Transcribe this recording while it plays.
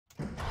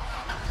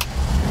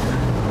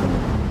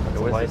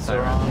lights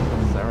are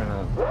on. Siren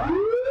on.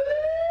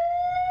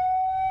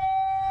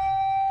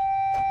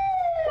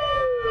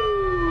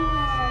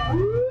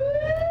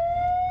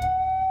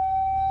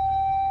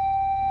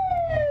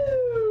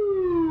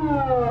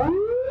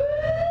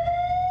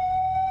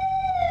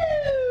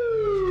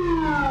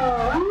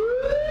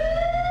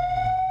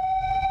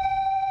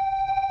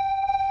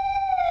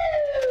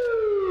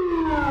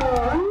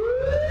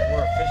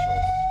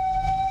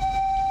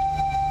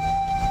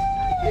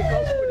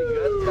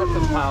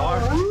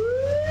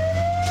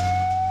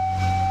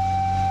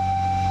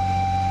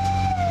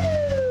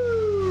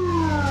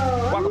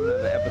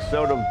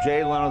 Episode of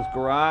Jay Leno's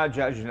Garage.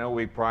 As you know,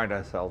 we pride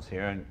ourselves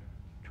here in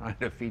trying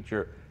to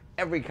feature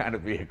every kind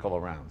of vehicle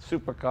around.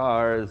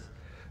 Supercars,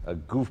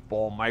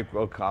 goofball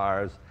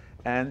microcars,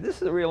 and this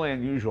is a really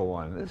unusual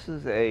one. This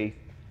is a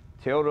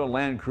Toyota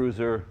Land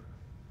Cruiser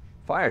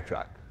fire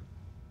truck.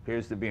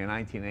 Appears to be a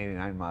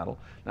 1989 model.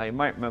 Now you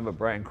might remember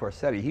Brian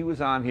Corsetti. He was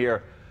on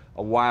here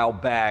a while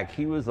back.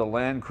 He was the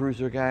Land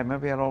Cruiser guy.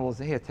 Remember he had all those,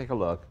 here, take a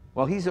look.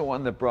 Well, he's the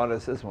one that brought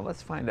us this one.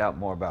 Let's find out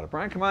more about it.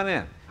 Brian, come on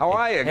in. How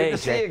are you? Good to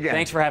see you again.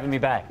 Thanks for having me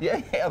back. Yeah,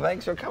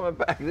 thanks for coming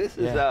back. This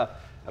is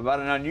about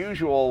an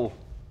unusual,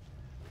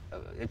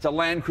 it's a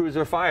Land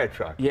Cruiser fire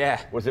truck.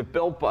 Yeah. Was it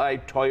built by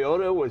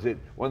Toyota? Was it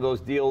one of those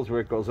deals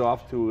where it goes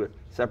off to a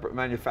separate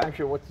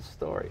manufacturer? What's the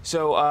story?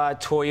 So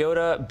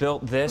Toyota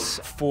built this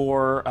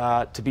for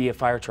to be a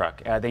fire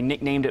truck. They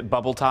nicknamed it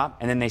Bubble Top,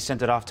 and then they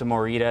sent it off to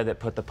Morita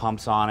that put the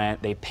pumps on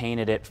it. They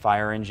painted it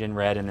fire engine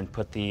red and then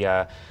put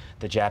the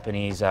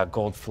Japanese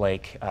gold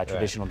flake,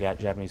 traditional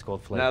Japanese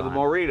gold flake. Now the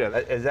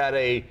Morita, is that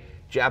a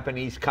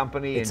Japanese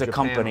company? It's a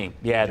company,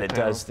 yeah,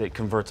 that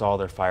converts all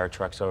their fire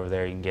trucks over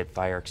there. You can get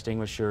fire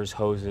extinguishers,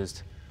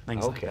 hoses,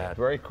 things like that.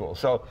 Very cool.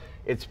 So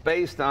it's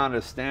based on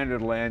a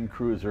standard Land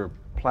Cruiser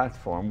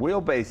platform.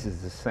 Wheelbase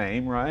is the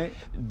same, right?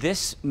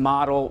 This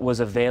model was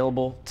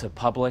available to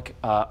public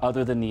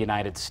other than the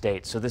United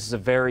States. So this is a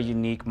very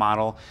unique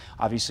model,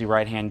 obviously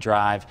right-hand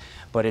drive,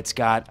 but it's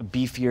got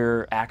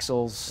beefier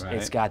axles. Right.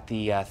 It's got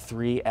the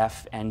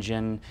 3F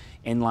engine,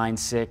 inline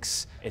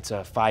 6. It's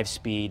a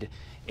 5-speed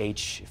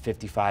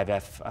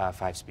H55F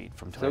 5-speed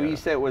from Toyota. So you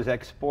said it was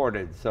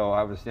exported, so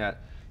obviously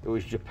it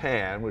was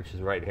Japan, which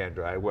is right-hand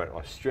drive. What,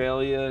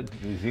 Australia,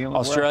 New Zealand?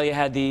 Australia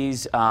had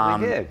these.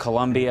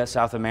 Colombia,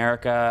 South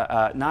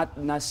America. Not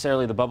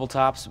necessarily the bubble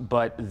tops,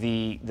 but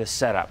the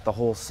setup, the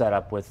whole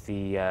setup with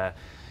the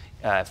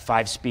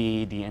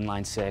 5-speed, the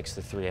inline 6,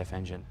 the 3F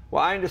engine.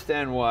 Well, I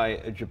understand why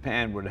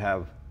Japan would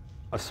have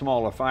a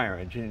smaller fire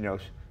engine. You know,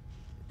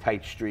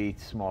 tight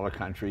streets, smaller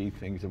country,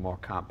 things are more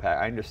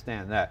compact. I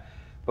understand that.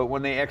 But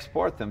when they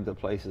export them to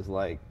places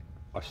like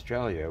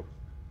Australia,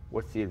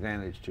 what's the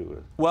advantage to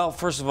it? Well,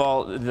 first of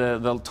all,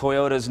 the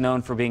Toyota is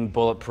known for being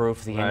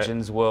bulletproof. The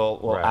engines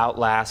will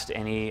outlast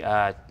any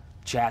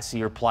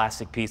chassis or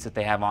plastic piece that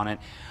they have on it.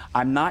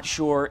 I'm not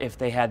sure if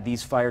they had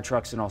these fire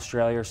trucks in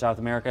Australia or South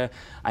America.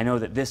 I know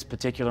that this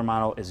particular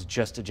model is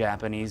just a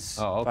Japanese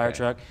fire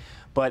truck.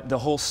 But the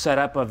whole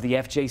setup of the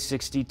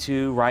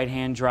FJ62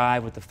 right-hand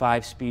drive with the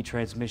 5-speed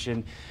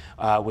transmission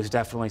was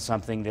definitely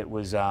something that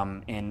was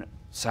in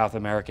South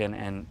American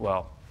and,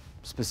 well,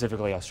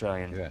 specifically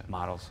Australian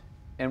models.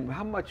 And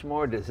how much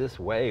more does this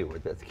weigh?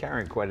 That's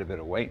carrying quite a bit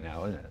of weight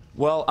now, isn't it?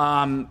 Well,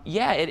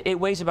 yeah, it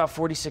weighs about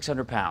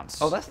 4,600 pounds.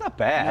 Oh, that's not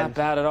bad. Not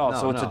bad at all.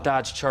 No, so it's a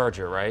Dodge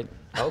Charger, right?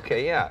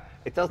 Okay, yeah.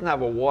 It doesn't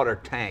have a water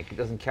tank. It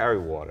doesn't carry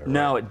water.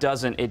 No, right? It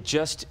doesn't. It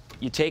just,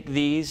 you take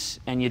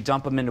these and you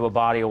dump them into a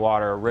body of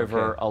water, a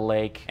river, a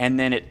lake, and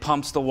then it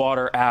pumps the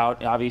water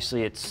out.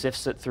 Obviously, it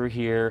sifts it through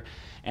here,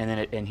 and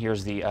then and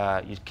here's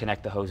the, you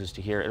connect the hoses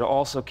to here. It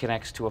also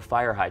connects to a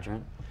fire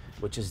hydrant,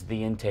 which is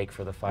the intake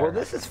for the fire. Well,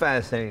 this is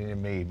fascinating to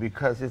me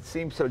because it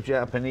seems so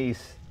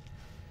Japanese.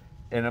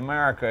 In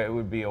America, it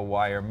would be a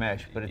wire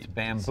mesh, but it's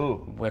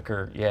bamboo.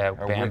 Wicker, yeah,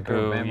 or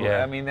bamboo, bamboo.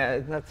 yeah. I mean,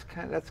 that's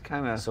kind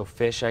of. So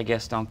fish, I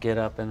guess, don't get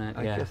up in it.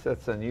 I guess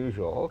that's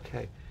unusual.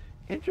 Okay,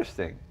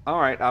 interesting. All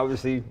right,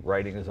 obviously,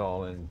 writing is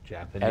all in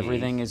Japanese.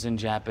 Everything is in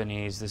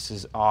Japanese. This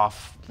is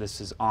off.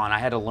 This is on. I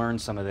had to learn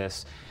some of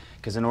this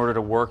because in order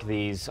to work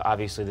these,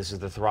 obviously, this is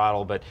the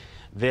throttle, but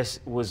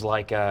this was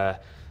like a.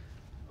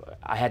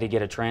 I had to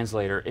get a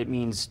translator. It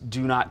means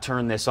do not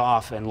turn this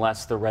off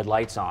unless the red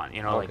light's on.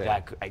 You know, like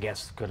that, I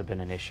guess, could have been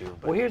an issue.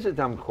 But. Well, here's a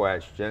dumb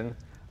question.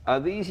 Are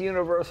these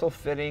universal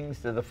fittings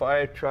to the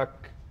fire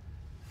truck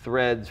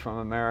threads from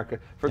America?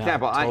 For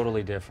example,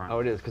 totally different. Oh,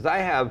 it is, because I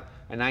have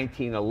a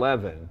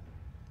 1911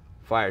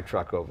 fire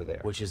truck over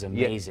there. Which is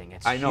amazing.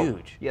 It's I know.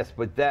 Huge. Yes,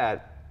 but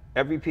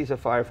every piece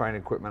of firefighting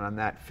equipment on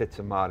that fits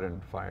a modern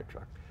fire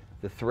truck.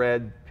 The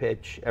thread,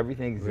 pitch,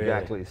 everything's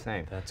exactly the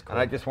same. That's cool. And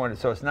I just wanted,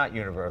 so it's not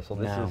universal.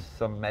 This is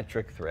some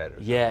metric thread. Or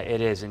yeah, it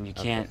is, and you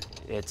can't.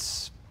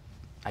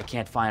 I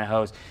can't find a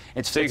hose.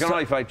 So you can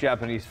only fight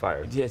Japanese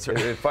fire. Yeah, that's right.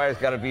 The fire's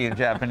got to be in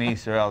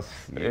Japanese, or else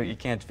you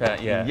can't.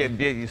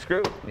 You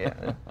screwed.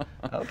 Yeah.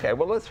 Okay.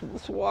 Well,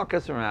 let's walk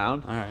us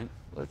around. All right.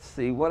 Let's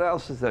see what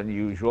else is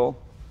unusual.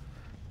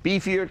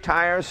 Beefier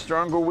tires,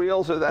 stronger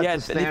wheels, or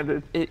that's the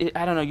standard?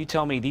 I don't know. You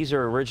tell me. These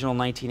are original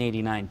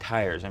 1989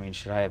 tires. I mean,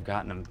 should I have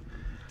gotten them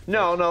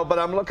No, no, but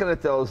I'm looking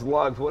at those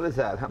lugs. What is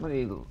that? How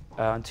many?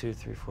 1, 2,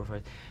 3, 4,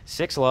 5,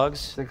 6 lugs.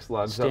 6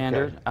 lugs.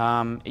 Standard.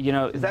 Okay. You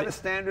know, is that a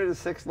standard, a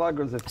 6 lug,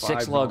 or is it 5?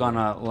 6 lug on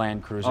a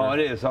Land Cruiser. Oh, it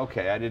is.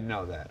 Okay, I didn't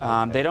know that.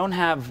 Okay. They don't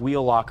have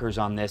wheel lockers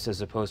on this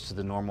as opposed to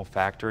the normal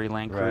factory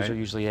Land Cruiser. Right.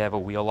 Usually you have a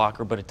wheel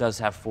locker, but it does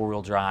have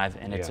 4-wheel drive,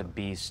 and it's a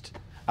beast.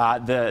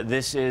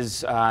 This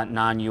is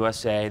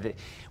non-USA,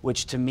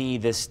 which to me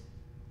this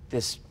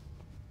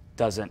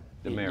doesn't.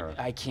 The mirror.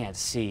 I can't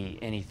see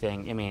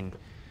anything. I mean.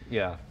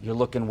 Yeah. You're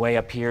looking way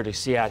up here to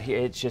see out here.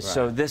 It's just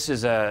so this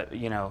is a,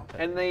 you know.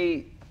 And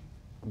the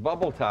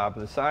bubble top,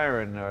 the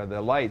siren or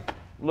the light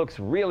looks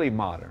really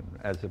modern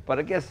but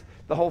I guess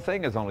the whole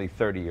thing is only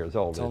 30 years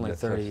old. It's only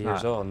 30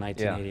 years old,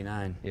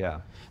 1989. Yeah.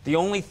 The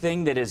only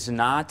thing that is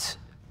not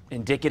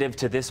indicative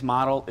to this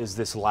model is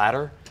this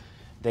ladder.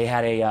 They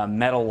had a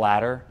metal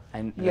ladder.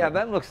 And yeah,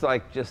 that looks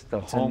like just the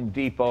Home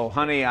Depot.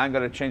 Honey, I'm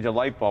going to change a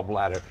light bulb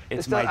ladder. I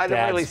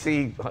don't really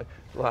see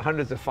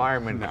hundreds of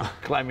firemen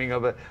climbing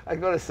up it. I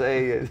got to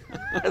say,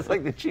 it's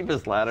like the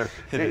cheapest ladder.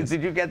 Did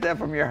you get that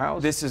from your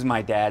house? This is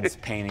my dad's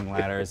painting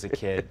ladder as a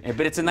kid,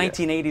 but it's a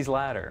 1980s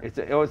ladder. It's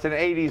an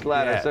 80s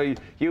ladder. Yeah. So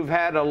you've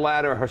had a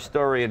ladder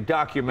historian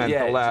document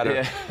the ladder.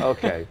 Yeah.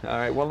 Okay, all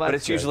right. Well, that's but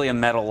it's usually a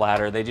metal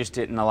ladder. They just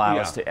didn't allow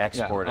us to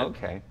export it.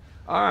 Okay.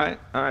 All right.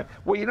 All right.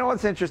 Well, you know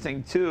what's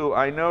interesting too?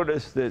 I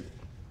noticed that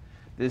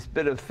this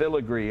bit of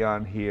filigree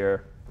on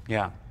here.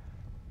 Yeah.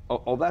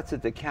 Oh, that's a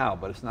decal,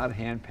 but it's not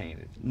hand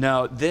painted.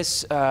 No,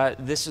 this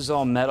is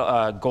all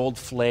metal, gold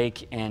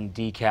flake and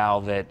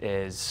decal that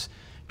is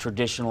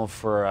traditional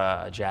for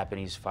a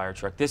Japanese fire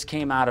truck. This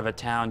came out of a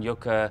town,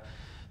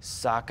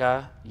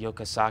 Yokosuka,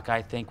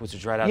 I think, which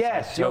is right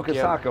outside Tokyo.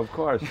 Yes, Yokosuka, of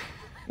course.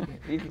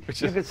 You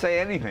could say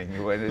anything,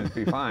 it'd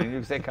be fine. You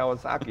could say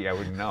Kawasaki, I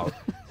wouldn't know.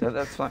 So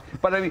that's fine.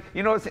 But I mean,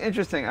 you know, it's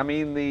interesting. I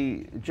mean,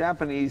 the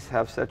Japanese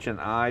have such an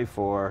eye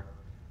for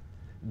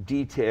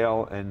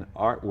detail and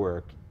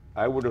artwork.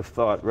 I would have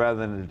thought, rather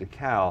than a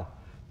decal,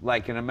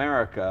 like in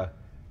America,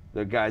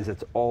 the guys,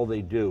 that's all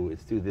they do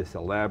is do this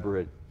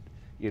elaborate,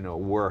 you know,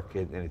 work,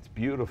 and it's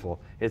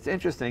beautiful. It's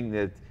interesting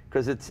that,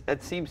 because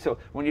it seems so,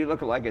 when you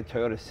look at like a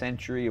Toyota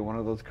Century or one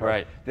of those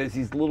cars, there's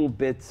these little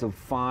bits of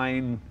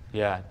fine,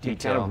 detail,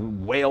 kind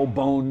of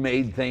whalebone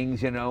made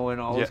things, you know,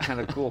 and all this kind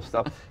of cool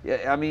stuff.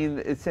 Yeah, I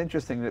mean, it's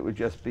interesting that it would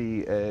just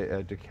be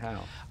a decal.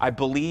 I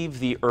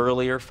believe the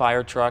earlier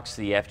fire trucks,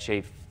 the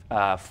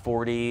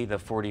FJ40, the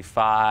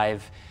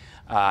 45,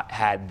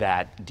 had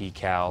that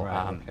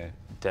decal,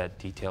 the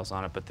details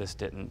on it, but this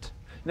didn't.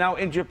 Now,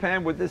 in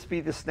Japan, would this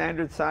be the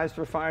standard size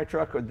for fire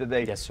truck, or did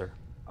they? Yes, sir.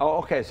 Oh,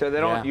 okay, so they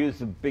don't use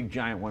the big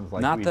giant ones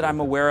like Not that I'm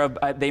aware of.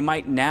 They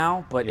might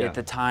now, but at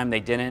the time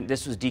they didn't.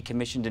 This was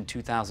decommissioned in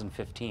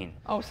 2015.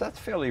 Oh, so that's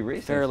fairly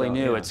recent. Fairly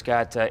new. It's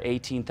got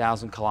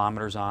 18,000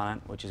 kilometers on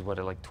it, which is what,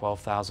 like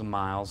 12,000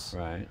 miles.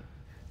 Right.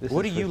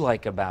 What do you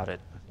like about it?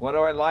 What do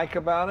I like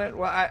about it?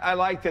 Well, I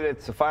like that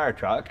it's a fire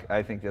truck.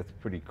 I think that's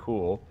pretty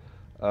cool.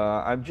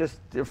 I'm just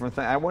different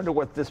thing. I wonder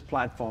what this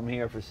platform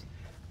here for.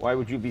 Why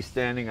would you be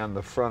standing on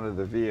the front of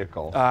the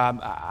vehicle?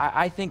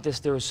 I think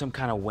there was some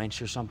kind of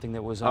winch or something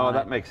that was on. Oh,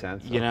 that makes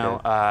sense. You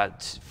know,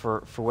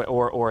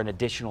 or an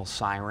additional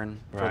siren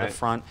for the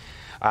front.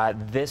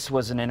 This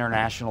was an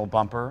international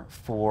bumper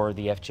for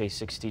the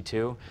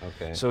FJ62.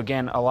 Okay. So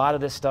again, a lot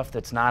of this stuff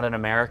that's not in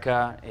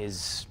America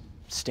is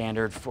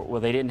standard for. Well,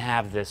 they didn't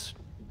have this.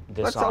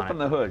 Let's open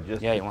the hood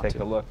just to take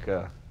a look.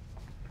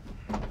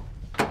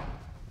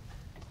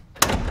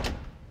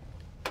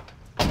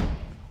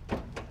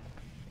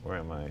 Where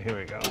am I? Here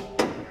we go.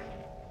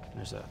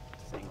 There's a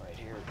thing right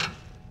here.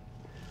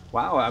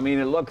 Wow, I mean,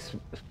 it looks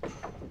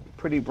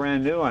pretty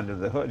brand new under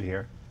the hood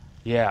here.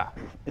 Yeah.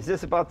 Is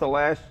this about the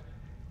last?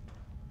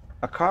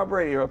 A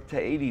carburetor up to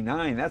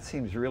 89, that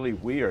seems really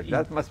weird.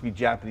 That must be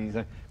Japanese,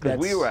 because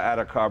we were out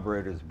of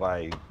carburetors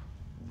by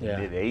the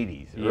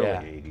mid-80s, early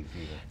 80s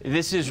even.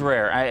 This is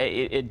rare.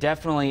 It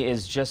definitely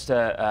is just,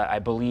 I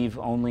believe,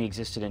 only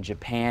existed in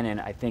Japan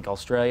and I think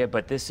Australia,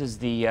 but this is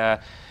the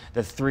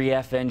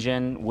 3F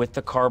engine with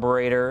the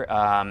carburetor.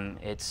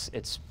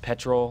 It's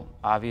petrol,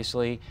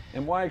 obviously.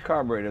 And why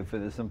carburetor? For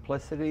the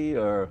simplicity,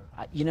 or?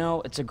 You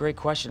know, it's a great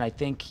question. I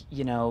think,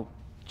 you know,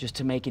 just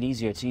to make it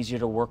easier. It's easier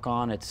to work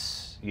on.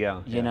 It's,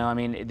 you know, I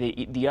mean,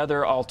 the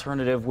other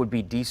alternative would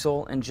be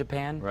diesel in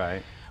Japan.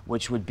 Right.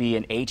 Which would be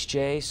an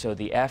HJ. So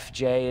the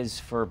FJ is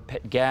for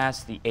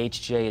gas, the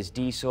HJ is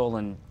diesel,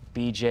 and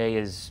BJ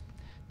is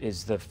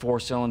the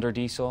 4-cylinder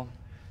diesel.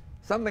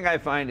 Something I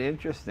find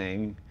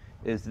interesting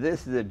is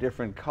this is a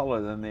different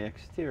color than the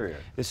exterior.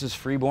 This is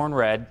freeborn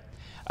red.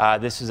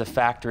 This is a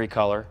factory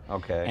color.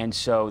 Okay. And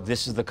so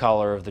this is the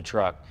color of the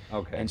truck.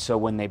 Okay. And so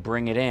when they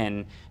bring it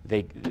in,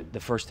 the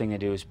first thing they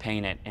do is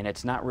paint it, and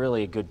it's not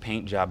really a good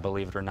paint job,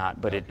 believe it or not.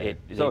 But they paint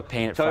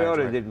it.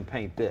 Toyota didn't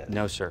paint this.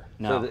 No, sir.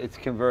 No. So it's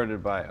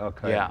converted by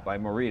by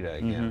Morita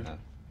again.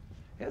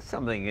 That's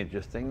something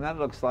interesting. That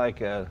looks like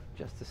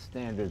just a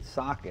standard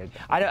socket.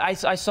 I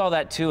saw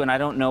that too, and I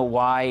don't know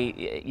why.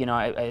 You know,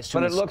 I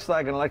assume. But it looks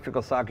like an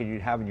electrical socket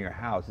you'd have in your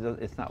house.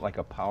 It's not like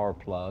a power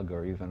plug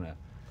or even a,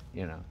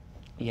 you know.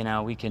 You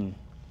know, we can.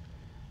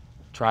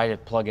 try to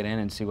plug it in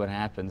and see what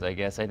happens, I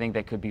guess. I think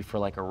that could be for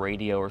like a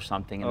radio or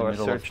something in the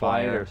middle of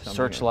fire. Or something.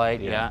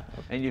 Searchlight, yeah.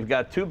 And you've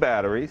got 2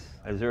 batteries.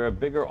 Is there a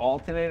bigger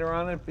alternator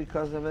on it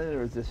because of it,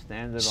 or is this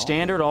standard?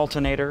 Standard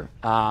alternator.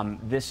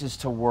 This is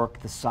to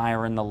work the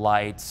siren, the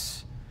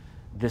lights.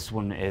 This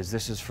one is.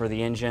 This is for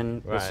the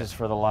engine. Right. This is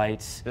for the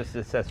lights. This is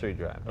accessory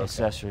drive. Okay.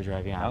 Accessory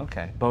drive, yeah.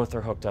 Okay. Both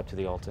are hooked up to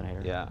the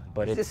alternator. Yeah.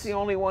 But is this the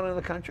only one in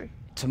the country?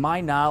 To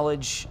my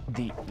knowledge,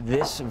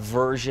 this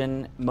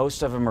version,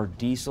 most of them are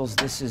diesels.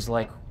 This is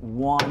like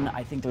one,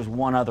 I think there's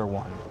one other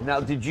one. Now,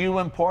 did you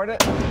import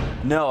it?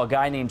 No, a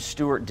guy named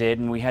Stuart did,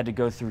 and we had to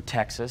go through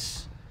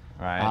Texas.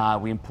 Right.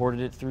 We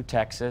imported it through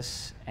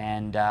Texas,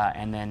 and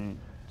then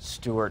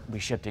Stuart, we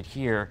shipped it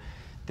here.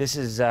 This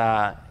is,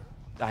 I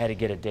had to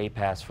get a day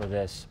pass for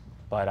this,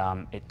 but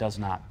it does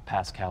not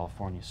pass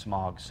California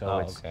smog,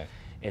 so okay.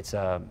 It's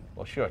a...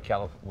 Well, sure,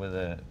 with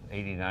a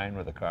 89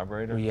 with a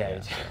carburetor?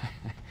 Yeah.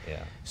 Yeah.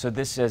 So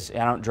this is,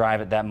 I don't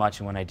drive it that much,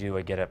 and when I do,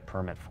 I get a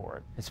permit for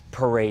it. It's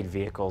parade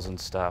vehicles and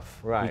stuff.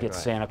 Right, We get right.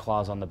 Santa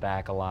Claus on the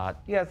back a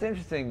lot. Yeah, it's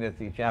interesting that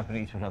the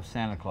Japanese would have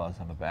Santa Claus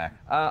on the back.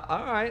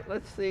 All right,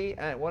 let's see.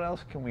 What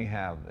else can we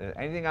have?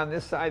 Anything on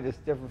this side that's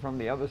different from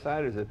the other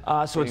side? Is it?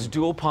 So it's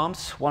dual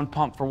pumps, one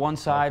pump for one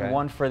side, Okay.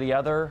 one for the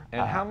other.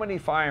 And how many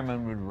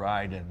firemen would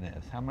ride in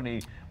this? How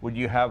many would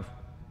you have?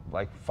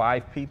 Like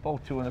 5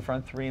 people, 2 in the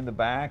front, 3 in the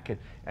back,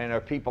 and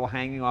are people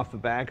hanging off the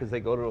back as they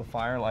go to a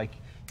fire? Like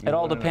it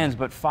all depends,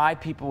 but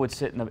 5 people would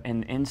sit in the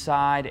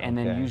inside, and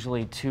then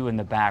usually 2 in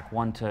the back,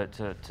 one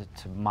to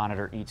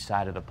monitor each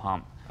side of the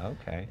pump.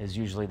 Okay. Is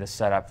usually the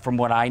setup. From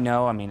what I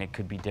know, I mean, it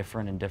could be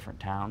different in different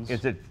towns.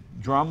 Is it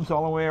drums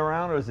all the way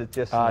around, or is it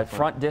just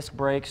front disc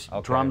brakes,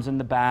 drums in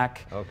the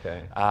back?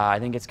 Okay. I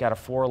think it's got a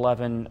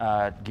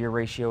 411 gear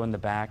ratio in the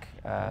back.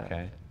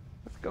 Okay.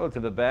 Let's go to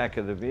the back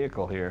of the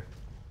vehicle here.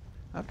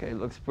 Okay, it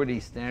looks pretty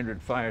standard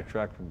fire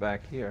truck from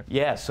back here.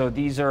 Yeah, so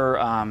these are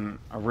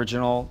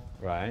original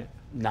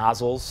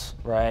nozzles,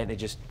 right? They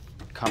just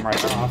come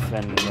right off,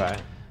 and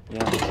you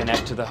know, they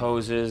connect to the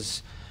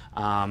hoses.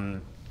 You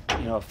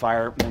know, a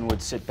fireman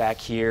would sit back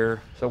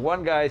here. So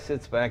one guy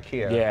sits back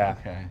here. Yeah.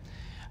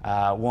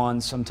 Okay.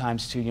 One,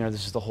 sometimes 2. You know,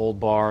 this is the hold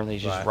bar. They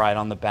just ride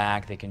on the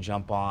back. They can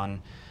jump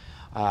on.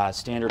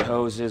 Standard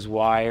hoses,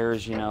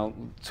 wires. You know,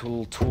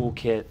 tool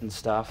kit and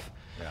stuff.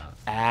 Yeah.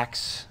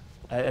 Axe.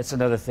 That's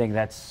another thing.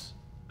 That's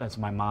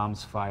my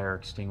mom's fire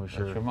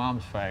extinguisher. That's your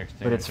mom's fire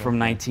extinguisher. But it's from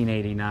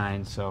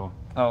 1989, so.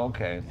 Oh,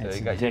 okay. So it's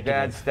you got your indicative.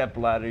 dad's step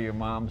ladder, your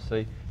mom's. So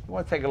you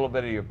want to take a little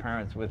bit of your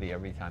parents with you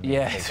every time you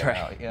take that's it right.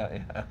 out. Yeah,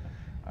 yeah.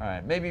 All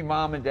right. Maybe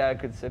mom and dad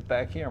could sit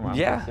back here. Mom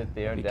could sit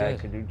there. Dad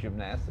could do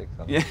gymnastics.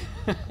 On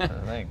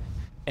the thing.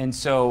 And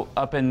so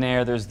up in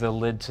there, there's the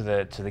lid to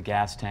the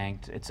gas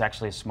tank. It's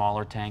actually a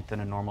smaller tank than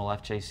a normal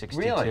FJ62.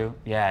 Really?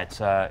 Yeah,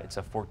 it's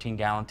a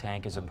 14-gallon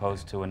tank as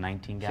opposed to a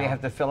 19-gallon. So you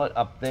have to fill it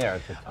up there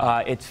at the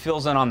top. It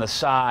fills in on the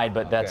side,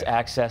 but that's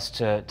access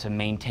to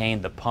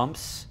maintain the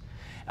pumps.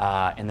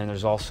 And then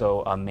there's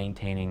also a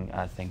maintaining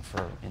thing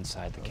for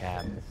inside the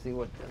cab. Let's see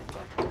what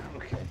that's like.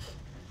 Okay.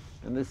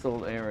 And this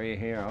little area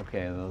here,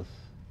 okay, those,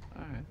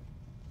 all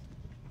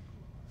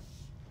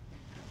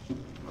right.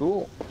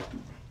 Cool.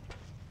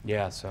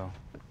 Yeah, so.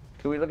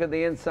 Can we look at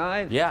the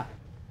inside? Yeah.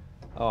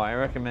 Oh, I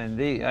recommend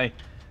these. I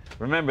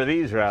remember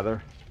these,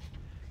 rather,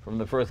 from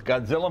the first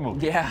Godzilla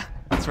movie. Yeah,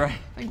 that's right.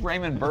 I think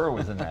Raymond Burr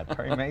was in that.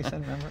 Perry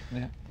Mason, remember?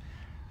 Yeah.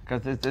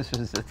 Because this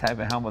was the type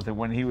of helmet that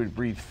when he would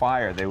breathe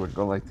fire, they would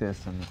go like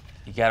this. And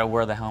You got to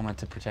wear the helmet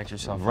to protect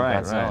yourself from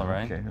Godzilla,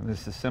 right? Okay, and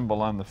this is a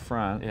symbol on the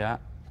front. Yeah.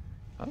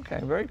 Okay,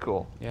 very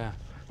cool. Yeah.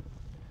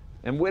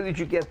 And where did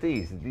you get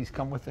these? Did these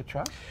come with the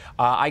truck?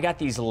 I got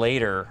these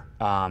later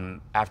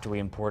after we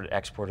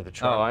exported the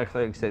truck. Oh, I thought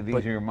you said these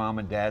are your mom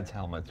and dad's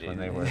helmets when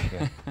they were.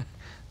 Yeah.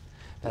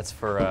 That's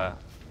for a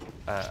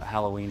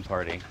Halloween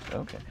party.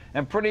 Okay.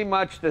 And pretty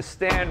much the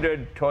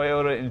standard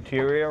Toyota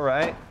interior,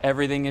 right?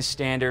 Everything is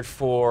standard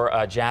for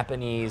a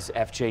Japanese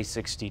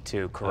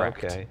FJ62,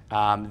 correct? Okay.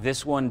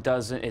 This one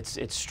doesn't,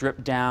 it's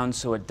stripped down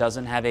so it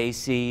doesn't have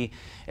AC,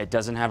 it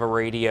doesn't have a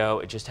radio,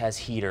 it just has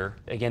heater.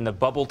 Again, the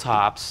bubble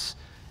tops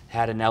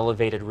had an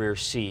elevated rear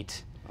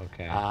seat.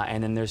 Okay.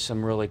 And then there's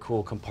some really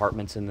cool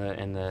compartments in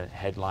the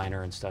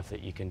headliner and stuff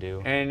that you can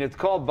do. And it's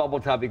called bubble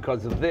top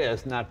because of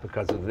this, not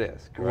because of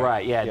this, correct?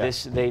 Right, yeah.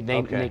 This they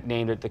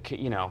nicknamed it,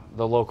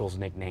 the locals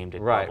nicknamed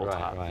it bubble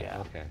top. Right,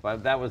 yeah. okay.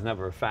 But that was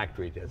never a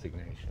factory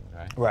designation,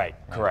 right? Right,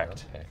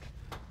 correct. Okay.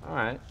 All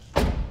right.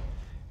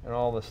 And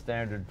all the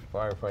standard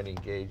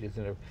firefighting gauges.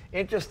 And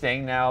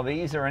interesting, now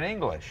these are in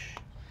English.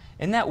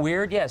 Isn't that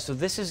weird? Yeah, so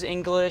this is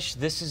English,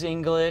 this is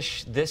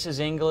English, this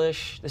is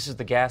English. This is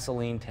the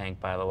gasoline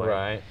tank, by the way.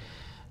 Right.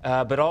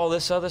 But all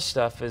this other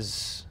stuff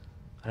is,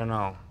 I don't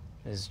know,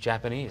 is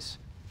Japanese.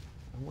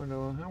 I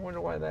wonder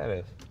why that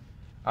is.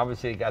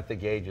 Obviously, you got the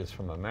gauges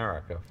from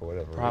America for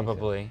whatever reason.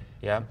 Probably,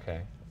 yeah.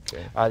 Okay.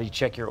 Okay. You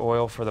check your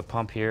oil for the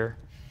pump here.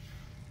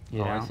 You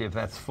know. I see. If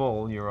that's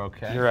full, you're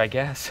okay. I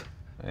guess.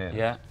 Yeah.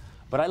 Yeah.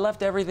 But I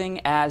left everything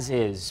as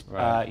is.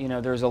 Right.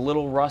 There's a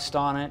little rust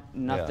on it,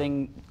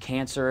 nothing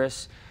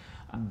cancerous,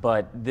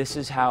 but this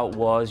is how it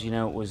was. It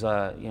was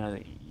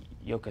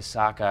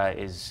Yokosuka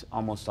is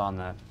almost on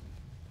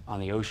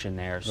the ocean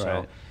there, so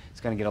Right. it's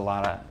going to get a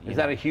lot of. Is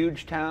that a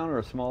huge town or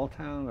a small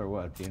town or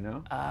what? Do you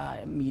know?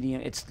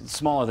 Medium? It's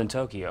smaller than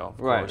Tokyo, of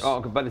Right. course. Oh,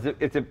 but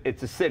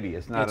it's a city.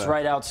 It's not. It's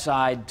right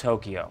outside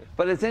Tokyo.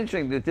 But it's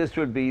interesting that this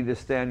would be the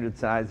standard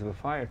size of a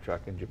fire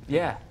truck in Japan.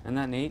 Yeah, isn't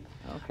that neat?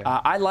 Okay.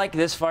 I like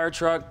this fire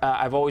truck.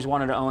 I've always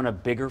wanted to own a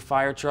bigger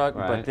fire truck,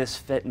 Right. but this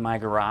fit in my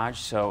garage.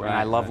 So, and I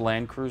Right, love right.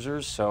 Land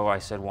Cruisers, so I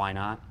said, why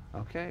not?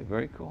 Okay,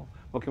 very cool.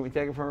 Well, can we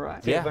take it for a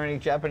ride? Yeah. Are there any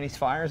Japanese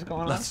fires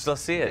going on? Let's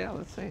see it. Yeah,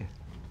 let's see.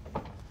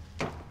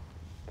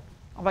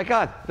 Oh my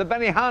God, the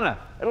Benihana.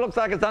 It looks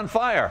like it's on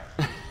fire.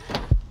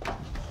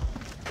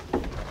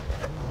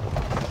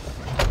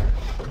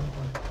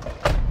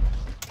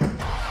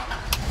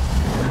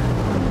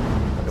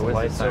 The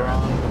lights are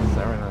on.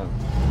 Siren on.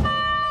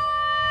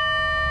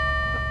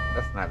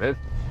 That's not it.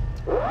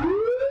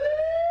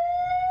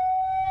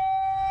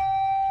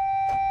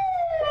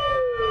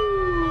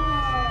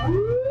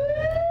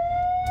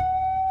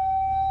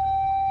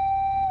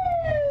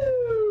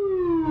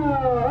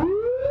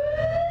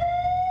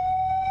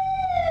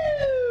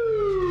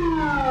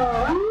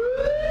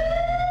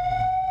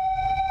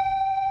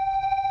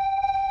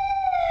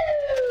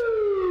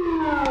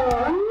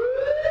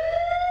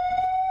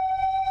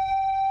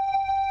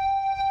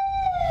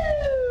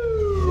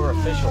 We're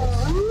officials.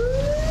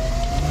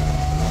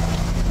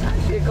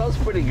 Actually, it goes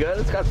pretty good.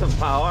 It's got some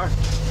power.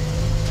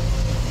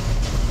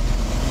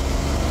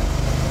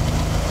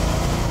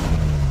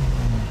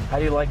 How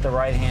do you like the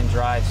right-hand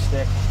drive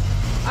stick?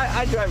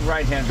 I drive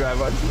right-hand drive.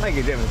 It doesn't make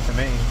a difference to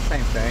me.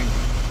 Same thing.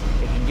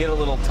 It can get a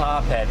little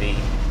top-heavy,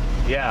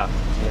 Yeah.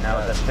 you know,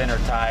 with the thinner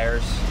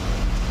tires.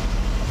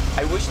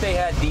 I wish they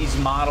had these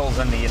models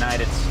in the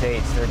United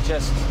States. They're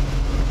just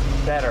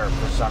better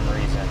for some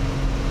reason.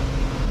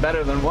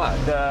 Better than what?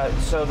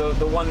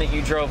 The one that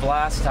you drove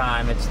last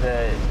time, it's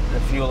the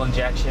fuel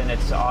injection,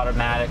 it's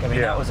automatic. I mean,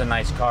 Yeah. that was a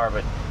nice car,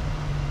 but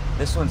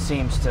this one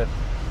seems to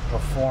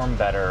perform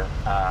better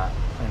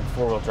in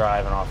four-wheel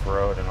drive and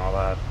off-road and all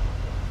that.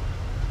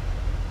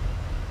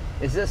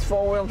 Is this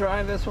four-wheel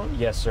drive, this one?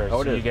 Yes, sir.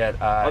 Oh, it so is. you get.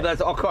 Oh,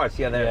 that's, of course,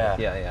 yeah, there it is.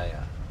 Yeah.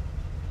 Yeah.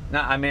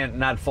 No, I mean,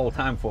 not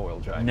full-time four-wheel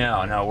drive.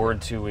 No, we're in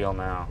two-wheel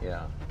now.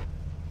 Yeah.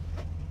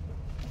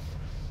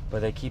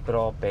 But they keep it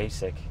all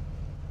basic.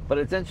 But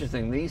it's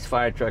interesting, these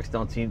fire trucks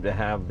don't seem to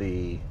have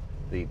the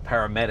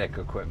paramedic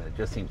equipment. It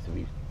just seems to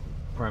be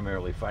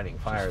primarily fighting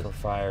fires. for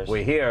fires.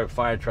 We hear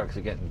fire trucks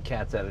are getting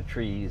cats out of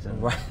trees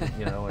and, Right.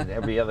 you know, and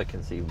every other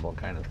conceivable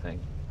kind of thing.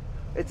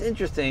 It's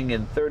interesting,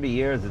 in 30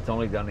 years, it's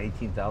only done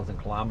 18,000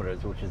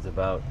 kilometers, which is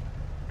about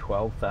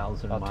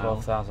 12,000 miles. About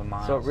 12,000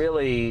 miles. So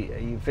really,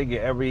 you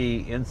figure every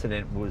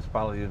incident was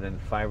probably within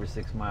 5 or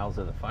 6 miles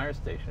of the fire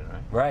station,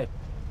 right?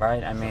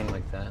 Right. I mean, Something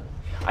like that.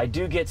 I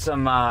do get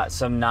some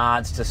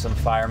nods to some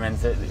firemen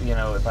that, you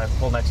know, if I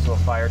pull next to a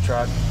fire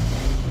truck,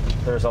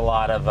 there's a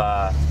lot of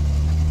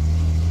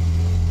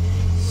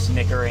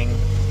snickering,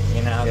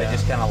 you know, they Yeah.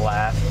 just kind of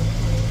laugh.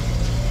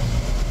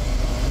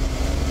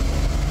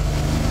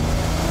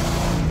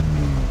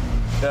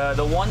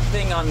 The one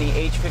thing on the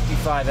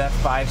H55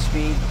 F5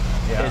 speed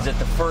Yeah. is that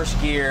the first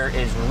gear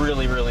is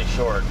really, really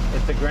short.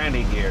 It's a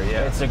granny gear,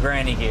 yeah. It's a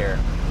granny gear.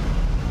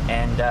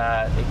 And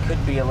it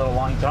could be a little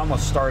long. You can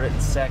almost start it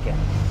in second.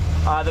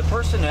 The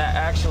person that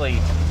actually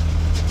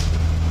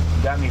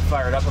got me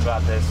fired up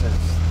about this is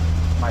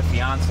my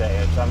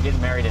fiance. So I'm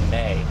getting married in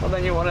May. Well,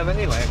 then you won't have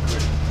any Land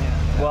Cruisers.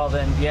 Yeah. Well,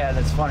 then, yeah,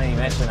 that's funny you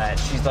mention that.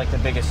 She's like the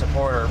biggest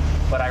supporter.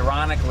 But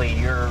ironically,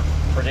 your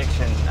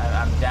prediction,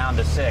 I'm down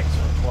to 6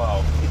 from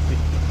 12,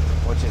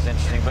 which is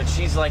interesting. But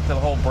she's like the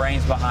whole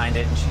brains behind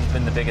it, and she's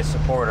been the biggest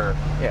supporter.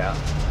 Yeah.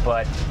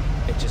 But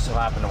it just so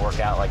happened to work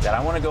out like that. I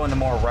want to go into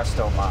more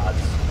resto mods.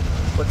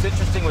 What's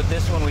interesting with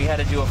this one, we had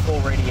to do a full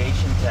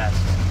radiation test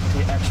to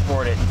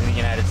export it into the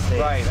United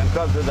States. Right,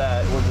 because of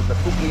that, was it the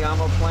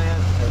Fukuyama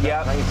plant? Is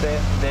Yeah, that how you say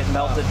it? That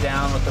melted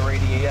down with the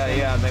radiation.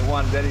 Yeah, they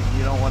wanted that.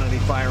 You don't want any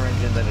fire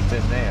engine that had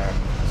been there.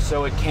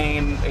 So it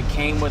came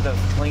with a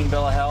clean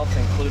bill of health,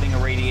 including a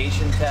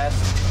radiation test,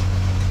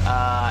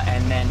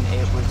 and then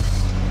it was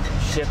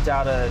shipped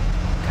out of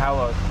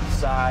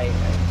Kawasai. I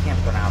can't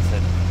pronounce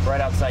it.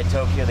 Right outside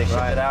Tokyo, they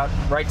shipped it out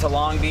right to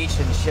Long Beach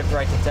and shipped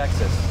right to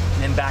Texas,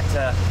 and then back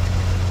to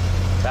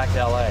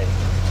LA.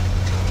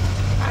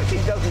 Actually,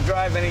 it doesn't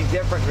drive any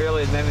different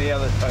really than any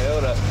other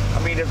Toyota. I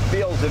mean, it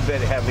feels a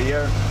bit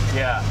heavier.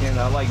 Yeah. You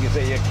know, like you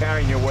say, you're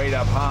carrying your weight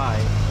up high.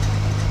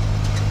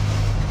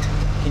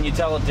 Can you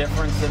tell a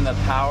difference in the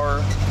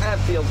power? That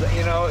feels,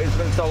 you know, it's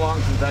been so long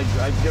since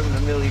I've driven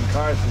a million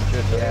cars and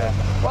shit. Yeah.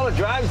 Well, it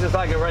drives just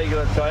like a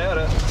regular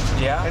Toyota.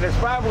 Yeah. And it's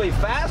probably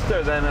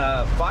faster than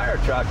a fire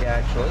truck,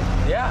 actually.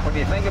 Yeah. When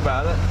you think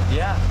about it.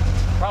 Yeah.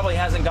 Probably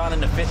hasn't gone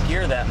into fifth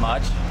gear that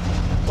much.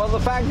 Well, the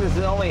fact is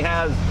it only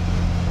has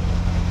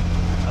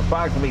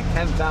approximately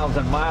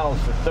 10,000 miles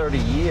for 30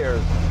 years.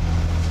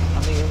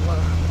 I mean,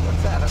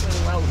 what's that? How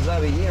many miles is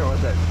that a year?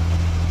 What's that?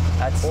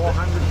 That's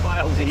 400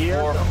 miles a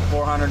year?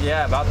 400,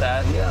 yeah, about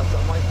that. Yeah,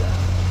 something like that.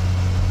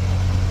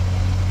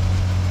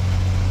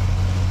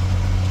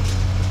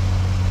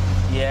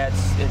 Yeah,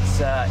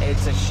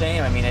 it's a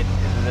shame. I mean,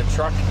 the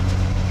truck.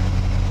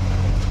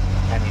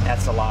 I mean,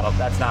 that's not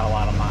a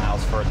lot of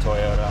miles for a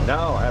Toyota.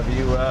 No, have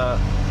you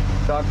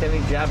talked to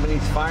any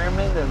Japanese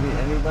firemen?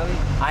 Anybody?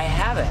 I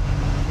haven't.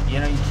 You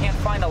know, you can't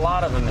find a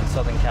lot of them in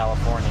Southern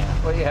California.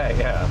 Well,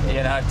 yeah.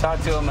 You know, I've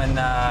talked to them, and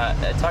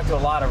I talked to a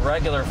lot of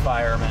regular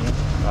firemen.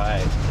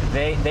 Right.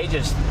 They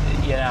just,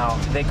 you know,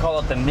 they call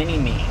it the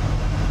mini-me.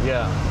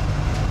 Yeah.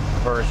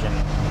 Version.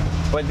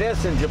 But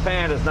this in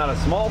Japan is not a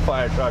small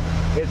fire truck,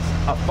 it's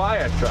a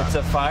fire truck. It's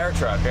a fire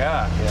truck,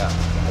 yeah. Yeah.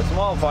 A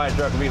small fire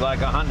truck would be like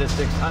a Honda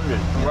 600.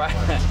 Right.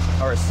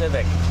 Or a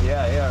Civic.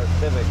 Yeah, a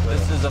Civic.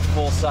 This is a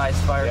full-size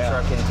fire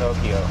truck in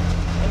Tokyo.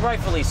 And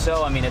rightfully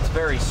so. I mean, it's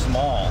very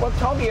small. Well,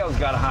 Tokyo's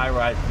got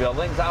high-rise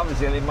buildings.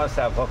 Obviously, they must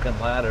have hook and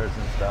ladders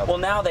and stuff. Well,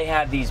 now they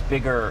have these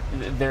bigger.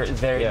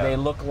 They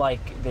look like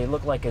a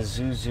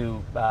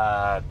Zuzu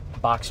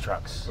box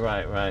trucks.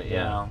 Right. Yeah. You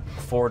know,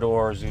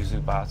 4-door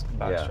Zuzu box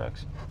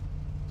trucks.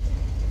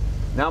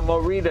 Now,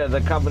 Morita, the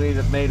company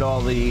that made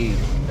all the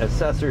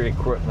accessory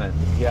equipment,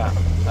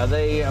 are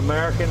they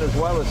American as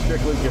well as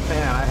strictly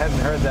Japan? I hadn't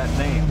heard that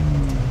name.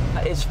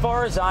 As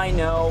far as I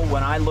know,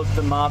 when I looked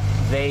them up,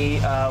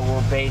 they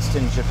were based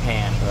in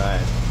Japan.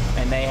 Right.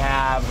 And they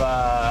have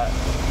a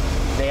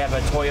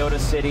Toyota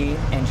City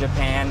in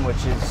Japan,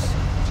 which is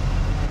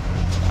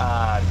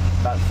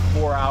about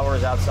 4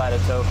 hours outside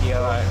of Tokyo.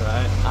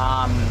 Right.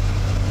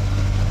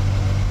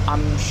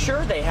 I'm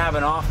sure they have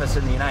an office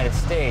in the United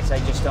States. I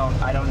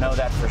don't know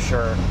that for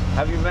sure.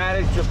 Have you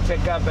managed to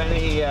pick up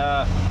any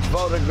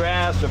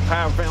photographs or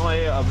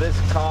paraphernalia of this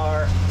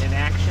car in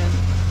action?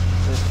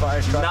 This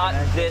fire truck? Not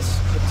this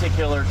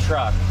particular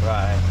truck.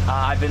 Right.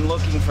 I've been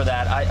looking for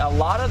that. A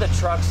lot of the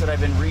trucks that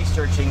I've been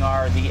researching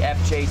are the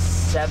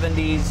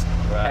FJ70s,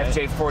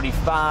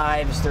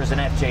 FJ45s, there's an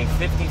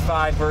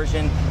FJ55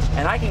 version,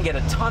 and I can get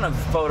a ton of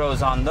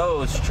photos on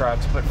those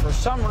trucks, but for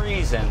some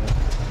reason,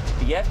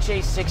 the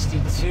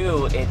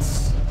FJ62,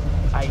 it's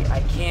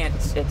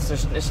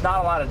not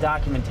a lot of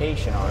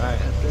documentation on it. Right,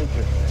 that's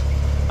interesting.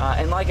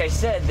 And like I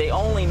said, they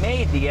only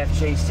made the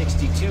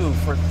FJ62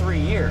 for 3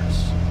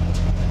 years.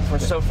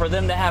 So for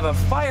them to have a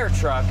fire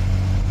truck,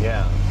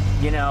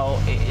 you know,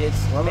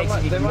 makes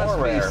it even more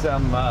rare. There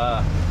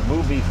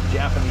must be some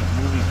Japanese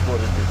movie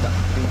footage or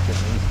something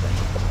featuring these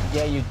things.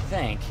 Yeah, you'd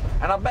think.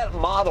 And I'll bet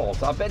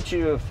models. I'll bet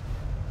you if,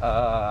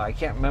 I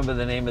can't remember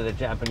the name of the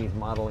Japanese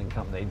modeling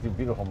company. They do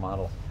beautiful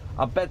models.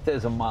 I'll bet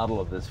there's a model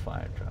of this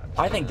fire truck.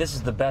 I think this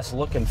is the best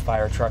looking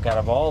fire truck out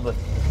of all the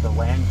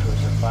Land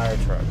Cruiser fire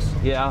trucks.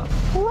 Yeah.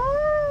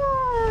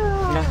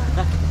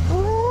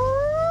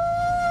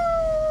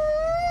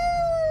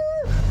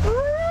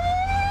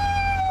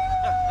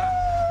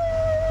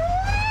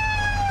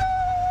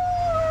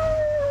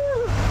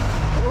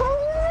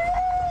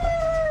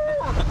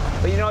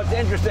 But you know, it's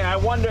interesting. I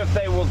wonder if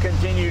they will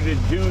continue to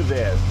do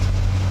this,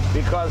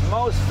 because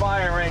most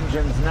fire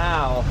engines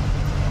now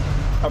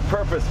are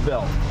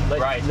purpose-built.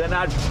 Right. They're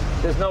not.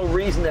 There's no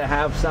reason to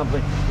have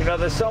something. You know,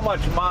 there's so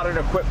much modern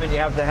equipment you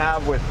have to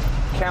have with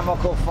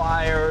chemical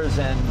fires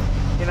and,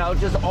 you know,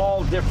 just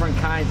all different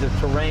kinds of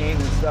terrain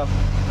and stuff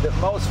that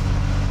most,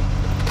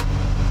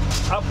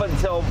 up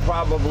until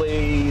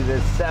probably the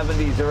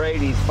 70s or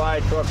 80s,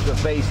 fire trucks are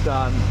based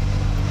on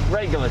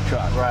regular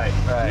trucks. Right.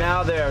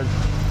 Now they're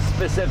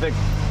specific.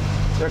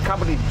 Their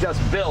companies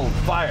just build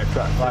fire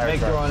trucks. They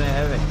make their own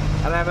everything.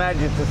 And I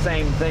imagine it's the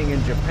same thing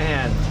in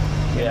Japan.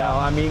 You know,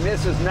 I mean,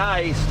 this is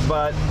nice,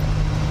 but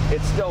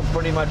it's still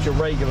pretty much a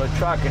regular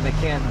truck, and it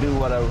can't do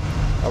what a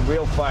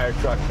real fire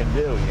truck can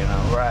do, you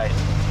know? Right.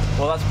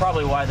 Well, that's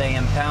probably why they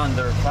impound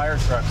their fire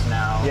trucks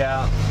now.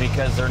 Yeah.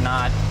 Because they're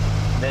not,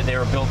 they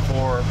were built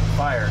for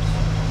fires.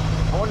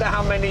 I wonder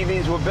how many of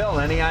these were built.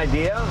 Any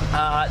idea?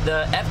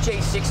 The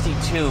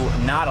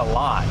FJ62, not a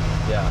lot.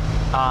 Yeah.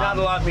 Not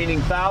a lot meaning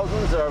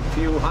thousands or a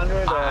few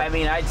hundred? Or? I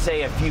mean, I'd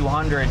say a few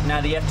hundred.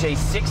 Now, the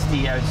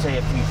FJ60, I would say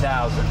a few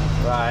thousand.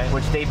 Right.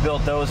 Which they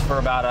built those for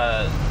about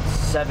a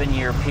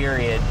 7-year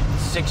period,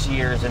 6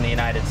 years in the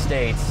United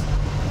States.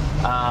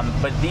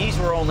 But these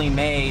were only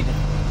made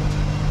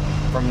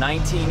from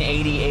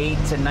 1988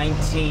 to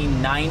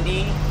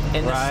 1990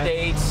 in the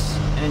States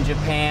and in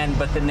Japan,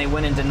 but then they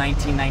went into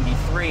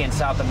 1993 in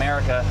South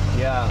America.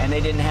 Yeah. And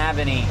they didn't have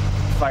any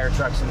fire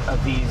trucks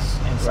of these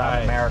in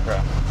South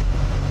America.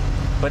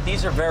 But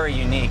these are very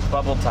unique,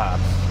 bubble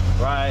tops.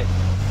 Right.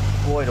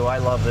 Boy, do I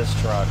love this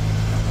truck.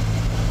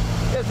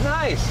 It's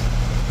nice.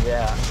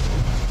 Yeah.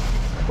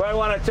 Well, I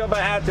want to tip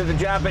a hat to the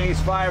Japanese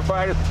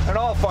firefighters and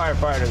all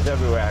firefighters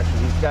everywhere, actually.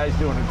 These guys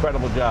do an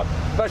incredible job.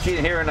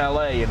 Especially here in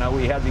LA, you know,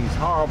 we had these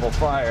horrible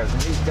fires,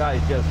 and these guys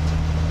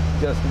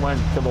just went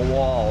to the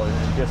wall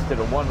and just did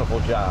a wonderful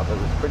job. It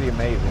was pretty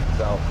amazing.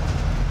 So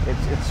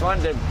it's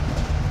fun to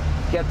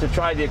get to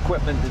try the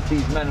equipment that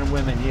these men and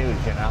women use,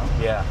 you know?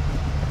 Yeah.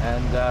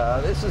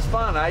 And this is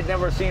fun. I'd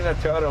never seen a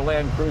Toyota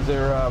Land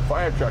Cruiser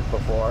fire truck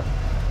before.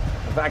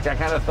 In fact, I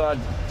kind of thought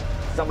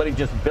somebody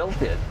just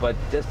built it, but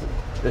this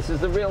is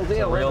the real deal. It's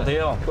the real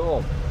deal.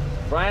 Cool.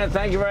 Brian,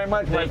 thank you very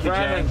much, my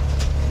friend. Thank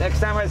you, Jay. Next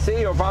time I see you,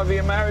 you'll probably be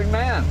a married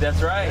man.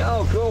 That's right.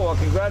 Oh, cool. Well,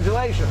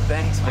 congratulations.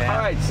 Thanks, man. All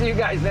right, see you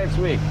guys next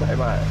week.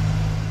 Bye-bye.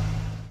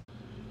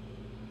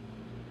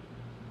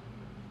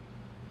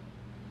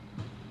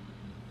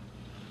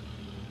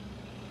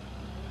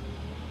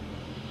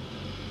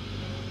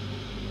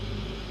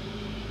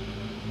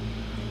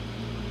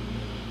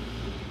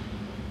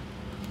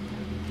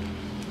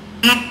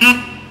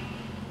 Mm-hmm.